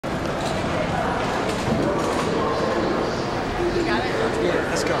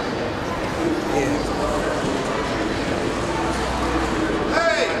Let's go. Yeah.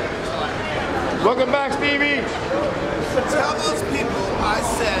 Hey! Welcome back, Stevie. Tell those people I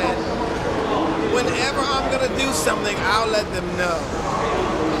said, whenever I'm gonna do something, I'll let them know.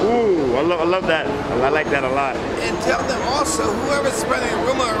 Ooh, I love that. I like that a lot. And tell them also, whoever's spreading a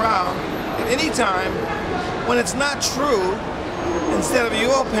rumor around at any time, when it's not true, instead of you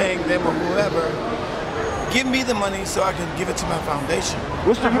all paying them or whoever, give me the money so I can give it to my foundation.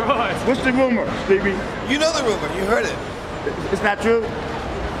 What's the rumor, Stevie? You know the rumor, you heard it. It's not true?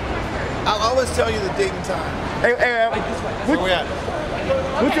 I'll always tell you the date and time. Hey, Where we at?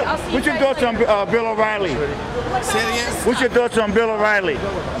 What's your thoughts on Bill O'Reilly? Say it again? What's your thoughts on Bill O'Reilly?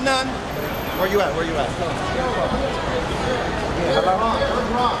 None. Where you at? Where you at? Hello?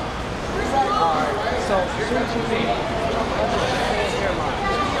 Alright, so soon to be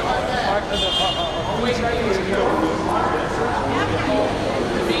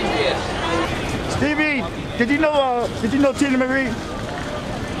Stevie, did you know Tina Marie? Of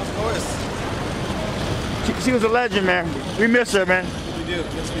course. She was a legend, man. We miss her, man. We do.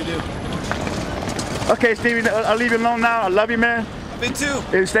 Yes, we do. Okay, Stevie, I'll leave you alone now. I love you, man. Me too.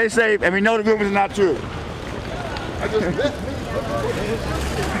 And stay safe, and we know the rumors are not true.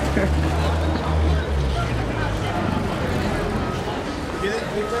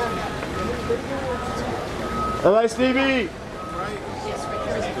 All right, Stevie.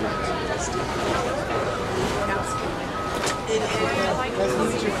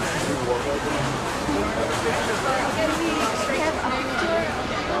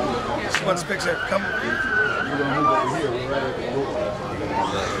 She wants a picture. Come.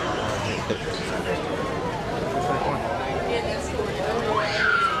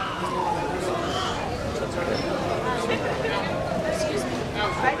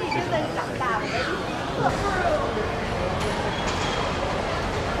 Phải đi trước lên tạm tạm.